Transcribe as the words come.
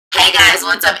guys,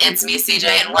 what's up? It's me,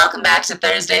 Ceejae, and welcome back to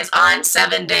Thursdays on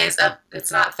 7 days of... It's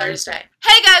not Thursday.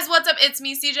 Hey guys, what's up? It's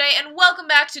me, Ceejae, and welcome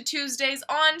back to Tuesdays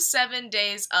on 7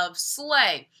 days of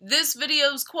Slay. This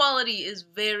video's quality is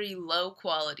very low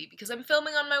quality because I'm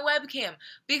filming on my webcam.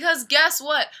 Because guess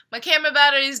what? My camera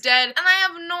battery is dead, and I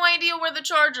have no idea where the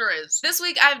charger is. This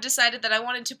week, I've decided that I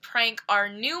wanted to prank our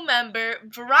new member,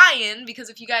 Brayin, because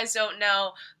if you guys don't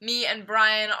know, me and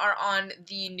Brayin are on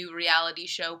the new reality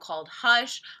show called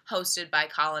Hush, hosted by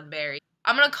Berry.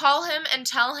 I'm gonna call him and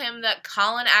tell him that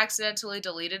Colin accidentally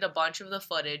deleted a bunch of the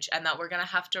footage and that we're gonna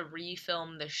have to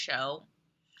refilm the show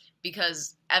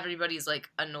because everybody's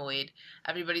like annoyed.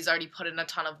 Everybody's already put in a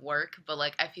ton of work, but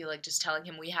like I feel like just telling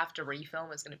him we have to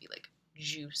refilm is gonna be like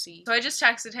juicy. So I just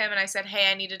texted him and I said,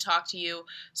 hey, I need to talk to you.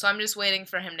 So I'm just waiting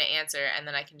for him to answer and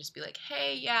then I can just be like,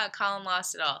 hey, yeah, Colin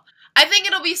lost it all. I think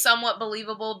it'll be somewhat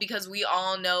believable because we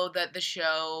all know that the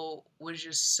show was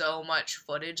just so much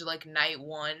footage. Like night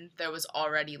one, there was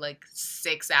already like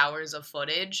 6 hours of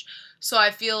footage. So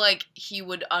I feel like he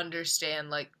would understand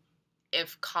like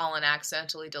if Colin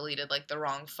accidentally deleted like the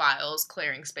wrong files,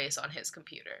 clearing space on his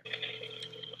computer.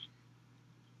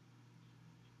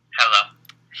 Hello.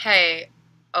 Hey,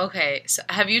 okay, so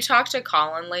have you talked to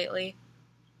Colin lately?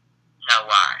 No,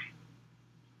 why?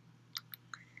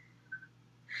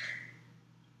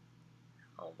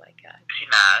 Oh my god. Is he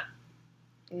mad?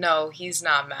 No, he's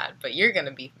not mad, but you're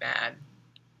gonna be mad.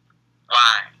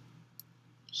 Why?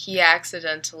 He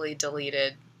accidentally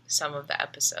deleted some of the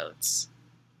episodes.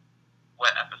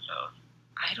 What episode?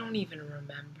 I don't even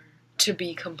remember, to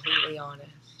be completely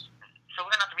honest. So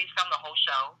we're gonna have to refilm the whole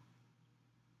show?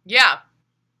 Yeah.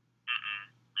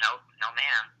 No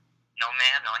ma'am. No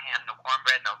ma'am, no ham, no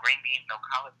cornbread, no green beans, no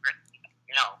collard greens.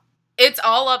 No. It's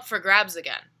all up for grabs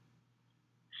again.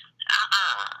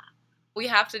 Uh-uh. We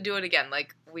have to do it again.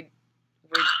 Like, we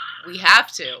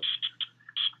have to.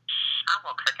 I'm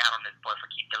gonna kirk out on this boy for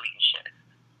keep deleting shit.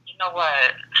 You know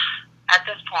what? At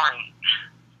this point,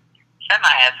 send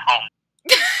my ass home.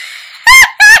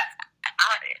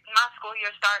 My school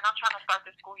year starting. I'm trying to start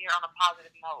this school year on a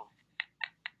positive note.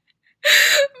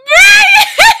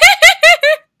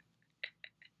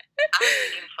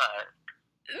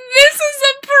 This is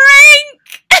a prank!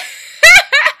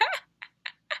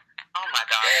 Oh my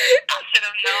god. I should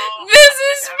have known. This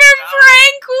is for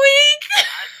prank week!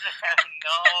 I should have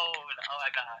known. Oh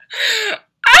my god.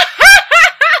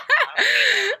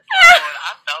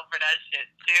 I fell for that shit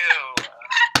too.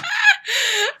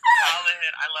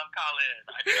 Colin, I love Colin.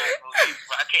 I do not believe.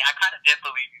 Okay, I kind of did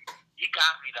believe you. You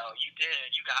got me though. You did.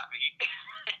 You got me.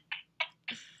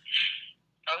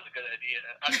 That was a good idea.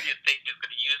 I didn't think you was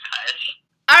gonna use Hush.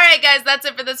 Alright guys, that's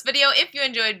it for this video. If you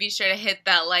enjoyed, be sure to hit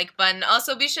that like button.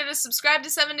 Also, be sure to subscribe to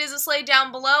 7 Days of Slay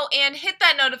down below and hit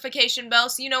that notification bell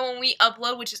so you know when we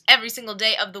upload, which is every single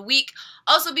day of the week.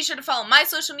 Also, be sure to follow my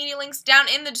social media links down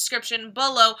in the description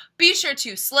below. Be sure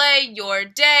to slay your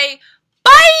day.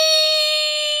 Bye!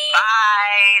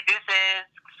 Bye! Deuces.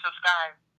 Subscribe.